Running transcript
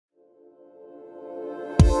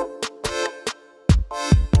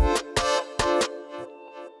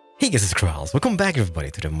Hey guys, it's Keralis. Welcome back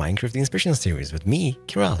everybody to the Minecraft Inspiration Series with me,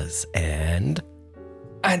 Keralis, and...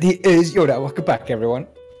 Andy is Yoda. Welcome back, everyone.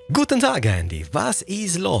 Guten Tag, Andy. Was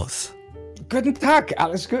ist los? Guten Tag,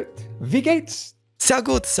 alles gut. Wie geht's? So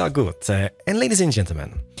good, so good. And ladies and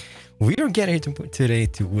gentlemen, we are gathered here today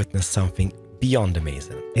to witness something beyond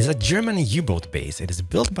amazing. It's a German U-boat base. It is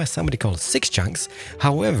built by somebody called Six Chunks.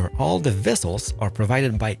 However, all the vessels are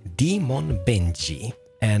provided by Demon Benji.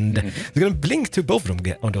 And we're gonna link to both of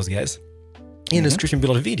them on those guys in the description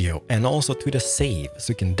below the video, and also to the save,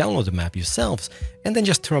 so you can download the map yourselves and then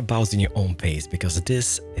just throw about in your own pace, because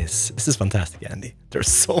this is fantastic, Andy. There's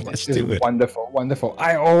so much to it. Wonderful, wonderful.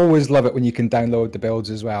 I always love it when you can download the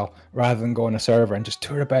builds as well, rather than go on a server and just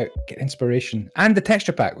tour about, get inspiration. And the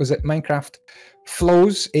texture pack was it Minecraft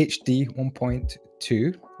Flows HD 1.2.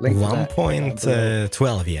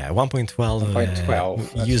 1.12, yeah,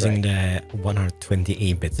 1.12 using the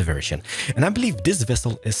 128-bit version. And I believe this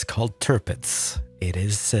vessel is called Tirpitz. It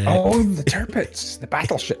is... oh, the Tirpitz, the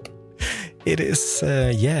battleship. It is,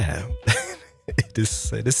 yeah. it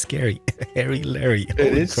is scary. Hairy Larry. It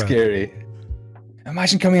is scary.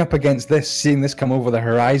 Imagine coming up against this, seeing this come over the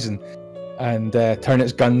horizon and turn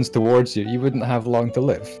its guns towards you. You wouldn't have long to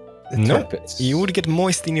live. No, you would get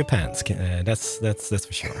moist in your pants. That's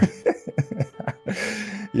for sure.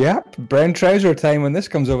 Yep, brown trouser time when this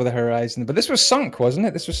comes over the horizon. But this was sunk, wasn't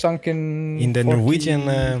it? This was sunk in the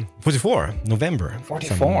Norwegian 44 November.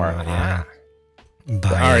 44. Yeah. By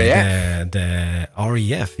the RAF. The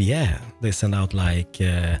RAF, yeah. They sent out like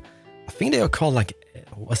I think they are called like,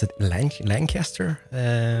 was it Lancaster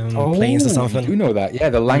planes or something? You do know that? Yeah,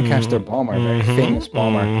 the Lancaster bomber, very famous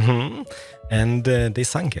bomber. And they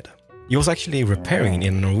sunk it. He was actually repairing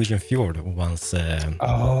in a Norwegian fjord once from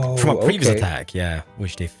a previous attack, yeah,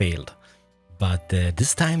 which they failed. But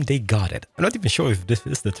this time they got it. I'm not even sure if this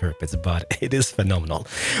is the Tirpitz, but it is phenomenal.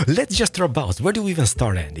 Let's just throw about. Where do we even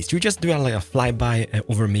start, Andy? Should we just do like a flyby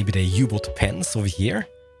over maybe the U-boat pens over here?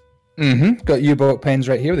 Got U-boat pens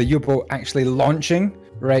right here. The U-boat actually launching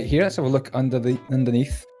right here. Let's have a look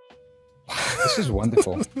underneath. This is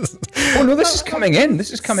wonderful. Oh no, this is coming in.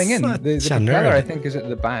 This is coming in. The propeller, I think, is at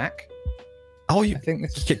the back. Oh, I think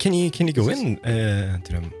this is... Can you go in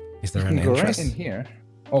to them? Is there an entrance? Go right in here.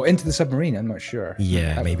 Oh, into the submarine. I'm not sure.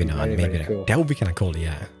 Yeah, that maybe not. Maybe not. Cool. That would be kind of cool.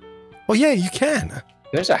 Yeah. Oh yeah, you can.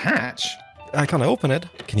 There's a hatch. I can't open it.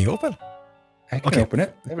 Can you open? I can open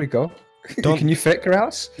it. There we go. Can you fit,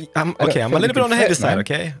 Keralis? I'm a little bit on the heavy side.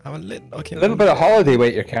 Okay. I'm a little bit of holiday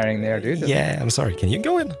weight you're carrying there, dude. Yeah, I'm sorry. Can you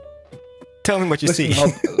go in? Tell me what you see.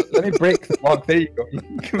 Let me break the lock. There you go. You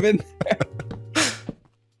can come in.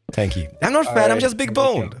 Thank you. I'm not fat. I'm just big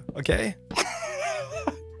boned. Okay.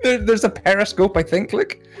 There's a periscope, I think.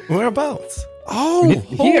 Look. Whereabouts? Oh,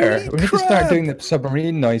 here. We need to start doing the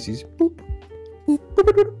submarine noises. Boop. Boop.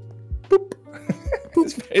 Boop. Boop.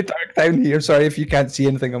 It's very dark down here. Sorry if you can't see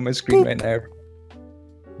anything on my screen right now.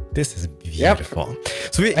 This is beautiful. Yep.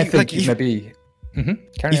 So I think maybe.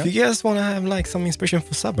 If you guys want to have like some inspiration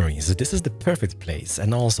for submarines, this is the perfect place.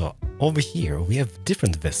 And also over here we have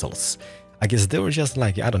different vessels. I guess they were just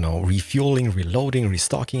like, I don't know, refueling, reloading,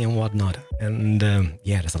 restocking and whatnot. And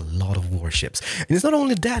yeah, there's a lot of warships. And it's not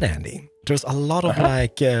only that, Andy. There's a lot of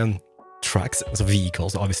like trucks, so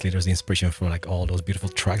vehicles. Obviously there's inspiration for like all those beautiful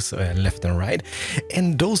trucks left and right.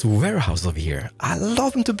 And those warehouses over here, I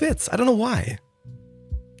love them to bits. I don't know why.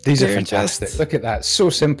 These are fantastic. Look at that, so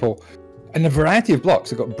simple. And a variety of blocks.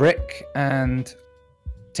 They've got brick and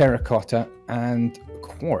terracotta and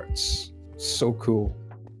quartz. So cool.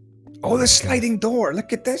 Oh, the sliding door.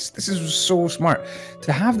 Look at this. This is so smart.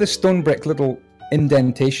 To have the stone brick little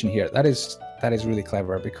indentation here, that is really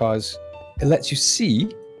clever, because it lets you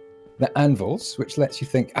see the anvils, which lets you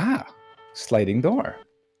think, sliding door.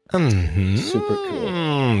 Super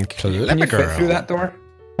cool. Clever. Can you fit through that door?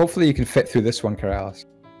 Hopefully you can fit through this one, Keralis.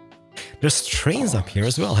 There's trains up here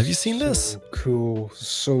as well. Have you seen this? Cool.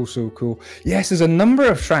 So cool. Yes, there's a number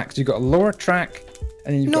of tracks. You've got a lower track,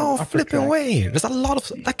 and then you've got an upper flipping track. away. There's a lot of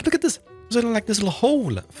like. Look at this. There's like this little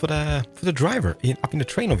hole for the driver up in the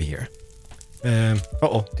train over here. I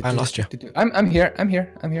lost you. I'm here.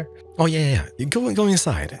 Oh yeah. You go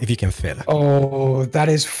inside if you can fit. Oh, that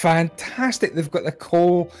is fantastic. They've got the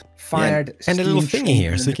coal-fired and a little thingy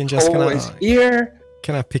here, so you can just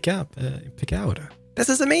kind of pick out. This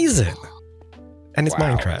is amazing. And it's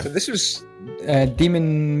Minecraft. So this was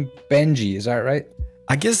Demon Benji, is that right?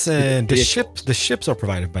 I guess the ships are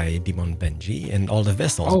provided by Demon Benji and all the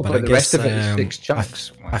vessels. Oh, but I guess, rest of it is 6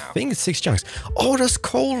 chunks. I think it's 6 chunks. Oh, there's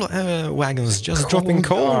coal wagons just dropping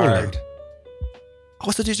coal.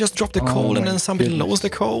 Oh, so you just drop the coal and then somebody lowers the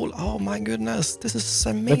coal. Oh my goodness, this is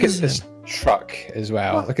amazing. Look at this. truck as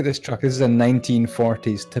well. What? Look at this truck. This is a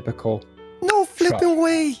 1940s typical. No flipping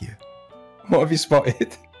way. What have you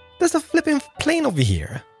spotted? There's a flipping plane over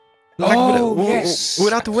here. Like yes,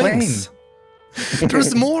 without the wings.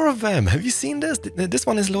 There's more of them. Have you seen this? This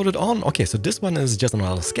one is loaded on. Okay, so this one is just on a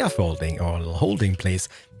little scaffolding or a little holding place.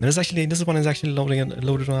 There's actually this one is actually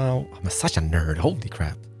loaded on. I'm such a nerd. Holy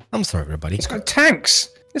crap! I'm sorry, everybody. It's got tanks.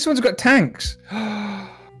 This one's got tanks.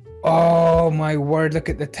 Oh my word! Look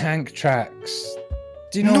at the tank tracks.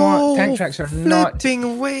 Do you know what? Tank tracks are not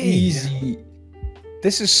easy.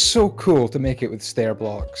 This is so cool to make it with stair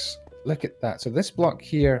blocks. Look at that. So this block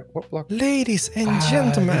here, what block? Ladies and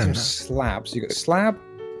gentlemen. These are slabs. You got a slab.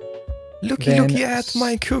 Looky at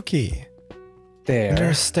my cookie. There. And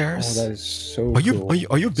there's stairs. Oh, that is so cool.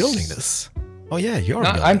 Are you building this? Oh yeah, you're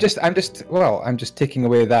building. I'm just taking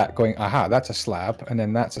away that, going, aha, that's a slab, and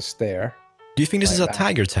then that's a stair. Do you think this is a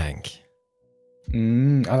Tiger tank?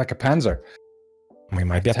 I like a Panzer. It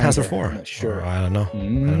might be a Panzer IV. I'm not sure. Or I don't know. I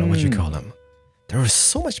don't know what you call them. There are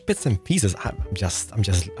so much bits and pieces. I'm just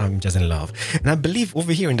in love. And I believe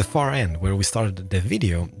over here in the far end where we started the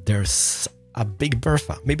video, there's a big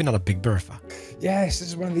Bertha. Maybe not a big Bertha. Yes, this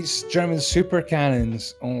is one of these German super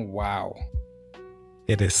cannons. Oh wow.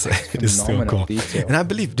 It is. It is so cool. Detail. And I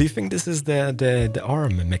believe. Do you think this is the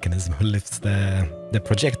arm mechanism who lifts the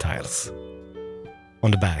projectiles on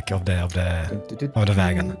the back of the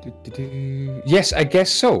wagon? Yes, I guess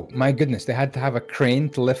so. My goodness, they had to have a crane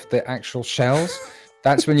to lift the actual shells.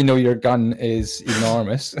 That's when you know your gun is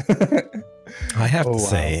enormous. I have to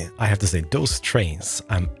say, those trains.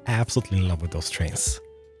 I'm absolutely in love with those trains.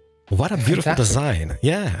 What a beautiful design!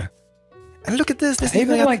 Yeah. And look at this. I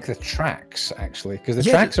even like the tracks, actually, because the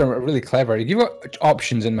tracks are really clever. You've got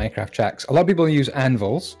options in Minecraft tracks. A lot of people use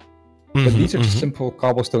anvils, but these are just simple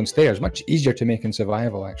cobblestone stairs. Much easier to make in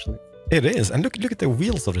survival, actually. It is. And look at the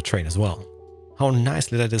wheels of the train as well. How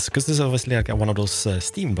nicely that is. Because this is obviously like one of those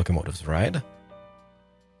steam locomotives, right?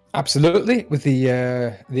 Absolutely, with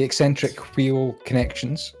the eccentric wheel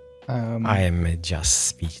connections. I am just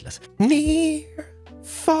speechless. Near,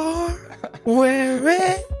 far,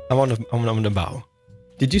 where? I'm on the bow.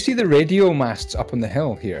 Did you see the radio masts up on the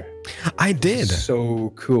hill here? I did.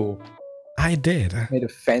 So cool. I did. Made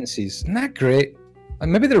of fences. Isn't that great?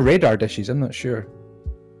 And maybe they're radar dishes. I'm not sure.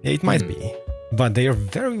 Yeah, it might be. But they are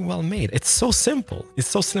very well made. It's so simple. It's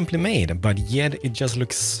so simply made, but yet it just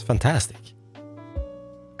looks fantastic.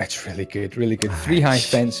 It's really good, really good. 3 high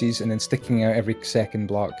fences and then sticking out every second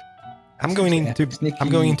block. I'm going into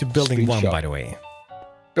building 1, by the way.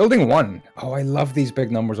 Building 1. Oh, I love these big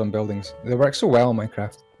numbers on buildings. They work so well in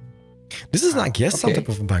Minecraft. This is like, yes, some type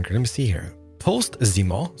of a bunker. Let me see here. Post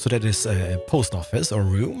Zimo, so that is a post office or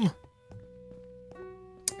room.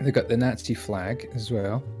 They've got the Nazi flag as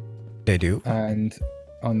well. They do. And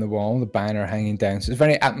on the wall, the banner hanging down. So it's a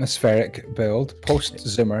very atmospheric build. Post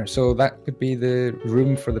Zimmer. So that could be the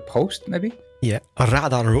room for the post, maybe? Yeah, a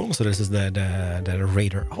radar room. So this is the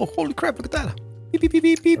radar. Oh, holy crap, look at that.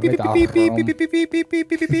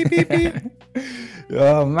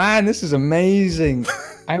 Oh man, this is amazing.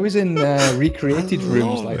 I was in recreated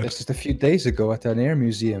rooms like this just a few days ago at an air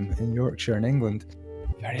museum in Yorkshire in England.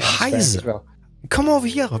 Very atmospheric as well. Come over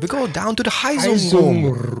here. We go down to the Heizung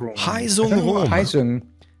room. Heizung room.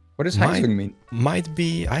 What does Heizung mean? Might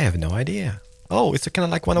be. I have no idea. Oh, it's kind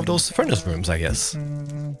of like one of those furnace rooms, I guess.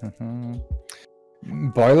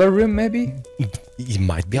 Boiler room, maybe? It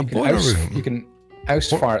might be a boiler room. You can house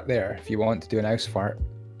fart there if you want to do an house fart.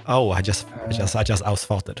 Oh, I just house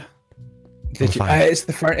farted. Did you?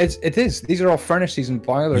 It is. These are all furnaces and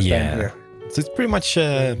boilers down here. So it's pretty much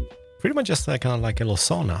just kind of like a little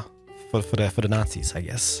sauna for the Nazis, I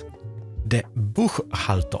guess. The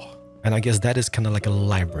Buchhalter, and I guess that is kind of like a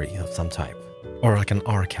library of some type, or like an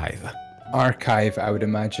archive. Archive, I would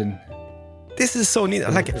imagine. This is so neat.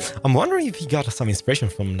 Like, I'm wondering if he got some inspiration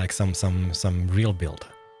from like some real build,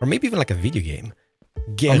 or maybe even like a video game.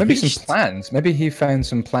 Or maybe some plans. Maybe he found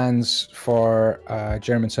some plans for a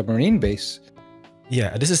German submarine base.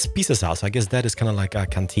 Yeah, this is Pisa's house. I guess that is kind of like a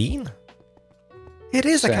canteen. It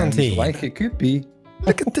is a canteen. Like it could be.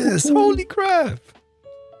 Look at this! Holy crap!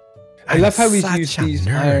 I love how we've used these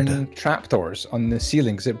iron trapdoors on the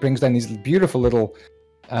ceiling because it brings down these beautiful little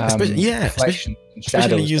especially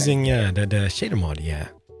using the shader mod. Yeah.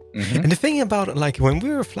 And the thing about like when we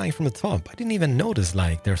were flying from the top, I didn't even notice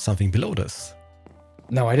like there's something below us.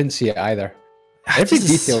 No, I didn't see it either. Every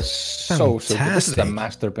detail is so good. This is a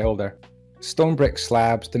master builder. Stone brick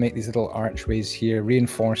slabs to make these little archways here,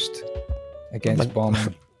 reinforced against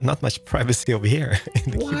bombing. Not much privacy over here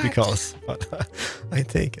in the cubicles, but I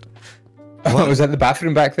take it. Oh, was that the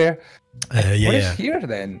bathroom back there? Yeah. What is here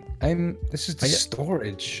then? This is the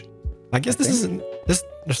storage. I guess there's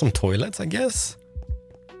some toilets, I guess.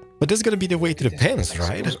 But this is gonna be the way to the pens,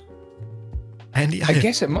 right? And I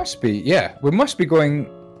guess it must be. Yeah, we must be going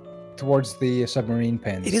towards the submarine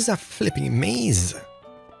pens. It is a flipping maze.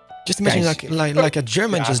 Just imagine like a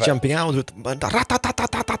German just jumping out with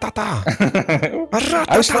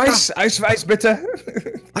Ausweis bitte.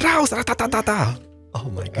 Raus, ratatatata. Oh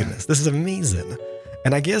my goodness, this is amazing.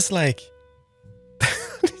 And I guess like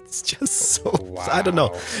it's just so I don't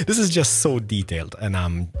know. This is just so detailed, and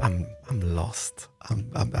I'm lost.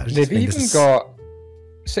 They've even got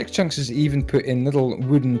Six Chunks has even put in little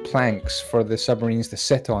wooden planks for the submarines to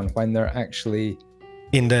sit on when they're actually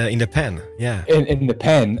in the pen. Yeah. In the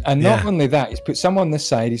pen, and not only that, he's put some on this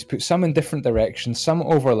side. He's put some in different directions, some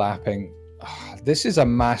overlapping. Oh, this is a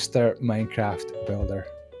master Minecraft builder.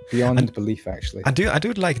 Beyond belief, actually. I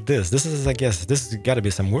do like this. This is, I guess, this has got to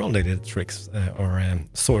be some world-related tricks or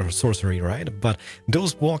sorcery, right? But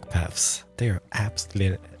those walk paths, they are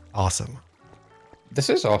absolutely awesome. This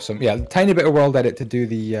is awesome. Yeah, a tiny bit of world edit to do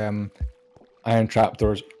the iron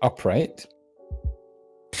trapdoors upright.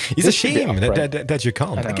 It's a shame that you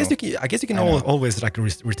can't. I guess you can always like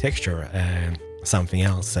retexture something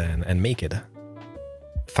else and make it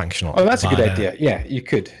functional. Oh, that's a good idea. Yeah, you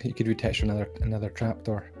could retexture another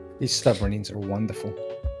trapdoor. These submarines are wonderful.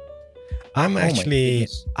 I'm actually,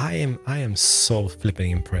 I am so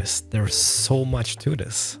flipping impressed. There's so much to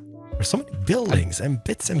this. There's so many buildings and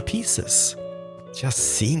bits and pieces. Just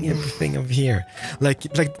seeing everything over here. Like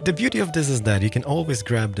the beauty of this is that you can always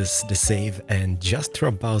grab the save and just throw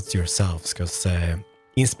about yourselves, because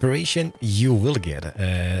inspiration you will get.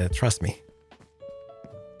 Trust me.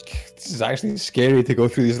 This is actually scary to go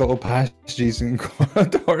through these little passages and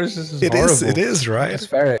corridors. This is horrible. It is, right? It's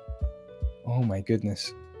very. Oh my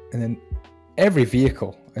goodness. And then every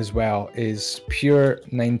vehicle as well is pure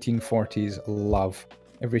 1940s love.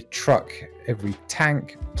 Every truck, every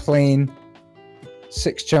tank, plane,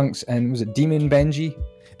 Six Chunks, and was it Demon Benji?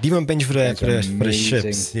 Demon Benji for the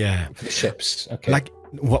ships, yeah. For the ships, okay. Like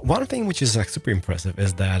one thing which is like super impressive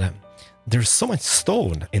is that there's so much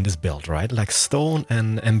stone in this build, right? Like stone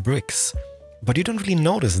and bricks, but you don't really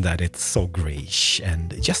notice that it's so grayish,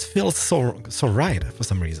 and it just feels so right for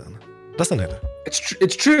some reason, doesn't it?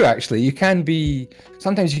 It's true actually.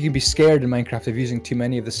 Sometimes you can be scared in Minecraft of using too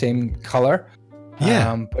many of the same color.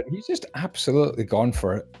 Yeah. But he's just absolutely gone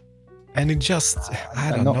for it. And it just,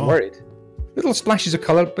 I'm not worried. Little splashes of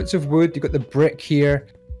color, bits of wood. You got the brick here.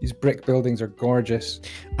 These brick buildings are gorgeous.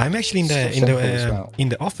 I'm actually in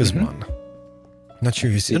the office one. Not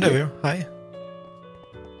sure you see. Hello, hi.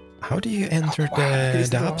 How do you enter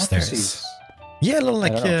the upstairs? Offices. Yeah, a little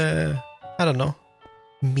like I don't know,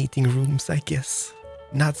 meeting rooms, I guess.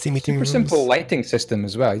 Nazi meeting rooms. Super simple lighting system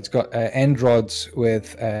as well. It's got end rods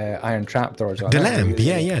with iron trapdoors on it. The lamp,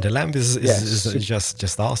 yeah. The lamp is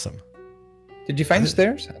just awesome. Did you find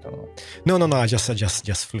stairs? I don't know. No. I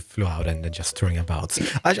just flew out and just touring about.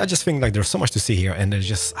 I just think like there's so much to see here, and there's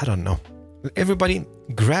just, I don't know. Everybody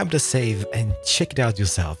grab the save and check it out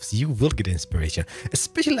yourselves. You will get inspiration,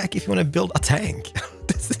 especially like if you want to build a tank.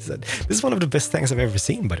 This is one of the best tanks I've ever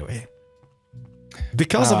seen, by the way.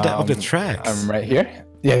 Because of the tracks. I'm right here.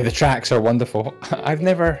 Yeah, the tracks are wonderful. I've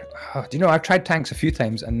tried tanks a few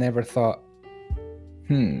times and never thought,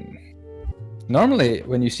 Normally,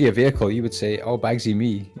 when you see a vehicle, you would say, "Oh, Bagsy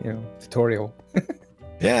me," tutorial.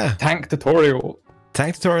 Yeah. Tank tutorial.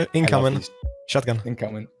 Tank tutorial incoming. Shotgun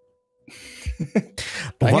incoming.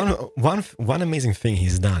 One amazing thing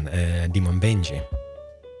he's done, Demon Benji,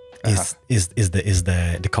 is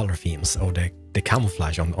the color themes or the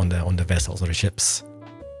camouflage on the vessels or the ships.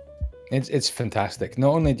 It's fantastic.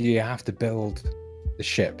 Not only do you have to build the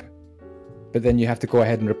ship, but then you have to go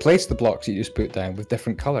ahead and replace the blocks you just put down with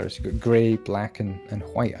different colors. You've got grey, black, and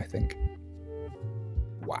white, I think.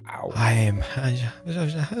 Wow. You've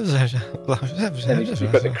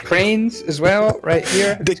got the cranes as well, right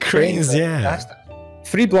here. The cranes, yeah. Fantastic.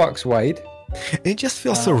 3 blocks wide. It just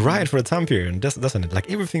feels so right for the time period, doesn't it?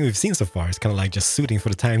 Like everything we've seen so far is kind of like just suiting for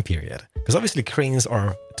the time period. Because obviously cranes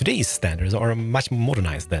are, today's standards are much more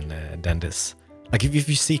modernized than this. Like if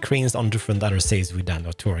you see cranes on different other saves we've done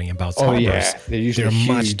or touring about harbors, they're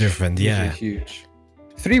much different, yeah. Huge.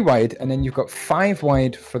 3 wide, and then you've got 5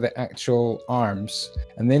 wide for the actual arms,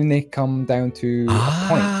 and then they come down to a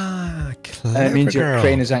point. Clever, and it means your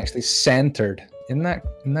crane is actually centered. Isn't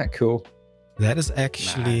that cool? That is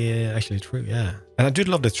actually true, yeah. And I do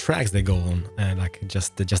love the tracks they go on, like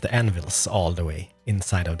just the anvils all the way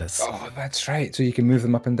inside of this. Oh, that's right. So you can move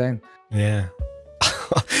them up and down. Yeah.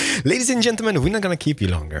 Ladies and gentlemen, we're not gonna keep you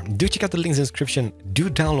longer. Do check out the links in the description. Do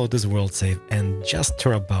download this world save and just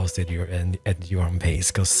turn about at your own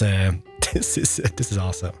pace, because this is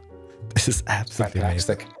awesome. This is absolutely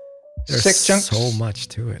fantastic. amazing. There's 6 chunks. so much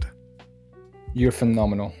to it. You're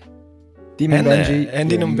phenomenal. Demon Benji. And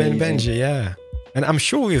Demon Benji, yeah. And I'm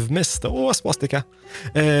sure we've missed. Oh, Swastika.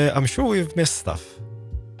 I'm sure we've missed stuff.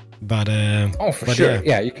 But for sure.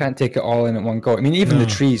 Yeah, you can't take it all in at one go. I mean, even the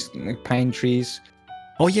trees, like pine trees.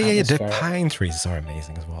 Oh yeah. The pine trees are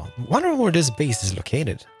amazing as well. Wonder where this base is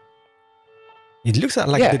located. It looks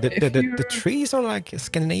like the trees are like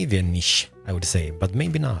Scandinavian-ish, I would say, but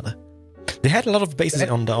maybe not. They had a lot of bases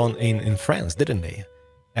in France, didn't they?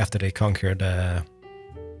 After they conquered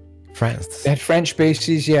France. They had French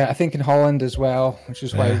bases, yeah. I think in Holland as well, which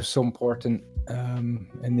is why it was so important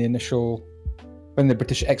in the initial, when the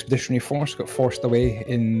British Expeditionary Force got forced away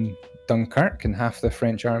in Dunkirk and half the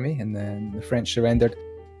French army, and then the French surrendered.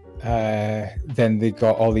 Then they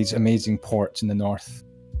got all these amazing ports in the north,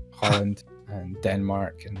 Holland and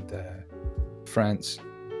Denmark and France,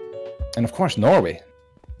 and of course Norway.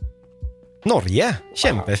 Norge,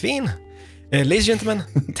 kämpefin! Ladies and gentlemen,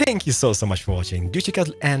 thank you so much for watching. Do check out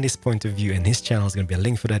Andy's point of view, and his channel is going to be a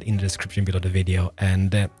link for that in the description below the video.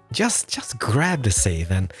 And just grab the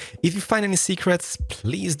save, and if you find any secrets,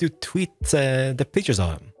 please do tweet the pictures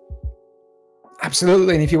of them.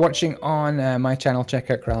 Absolutely, and if you're watching on my channel, check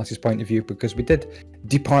out Keralis' point of view, because we did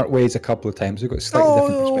depart ways a couple of times. We've got slightly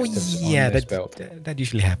different perspectives on this build. That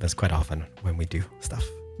usually happens quite often when we do stuff.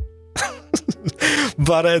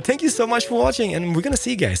 But thank you so much for watching, and we're gonna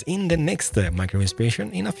see you guys in the next micro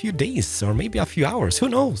inspiration in a few days or maybe a few hours. Who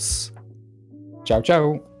knows? Ciao,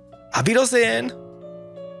 ciao. Auf Wiedersehen.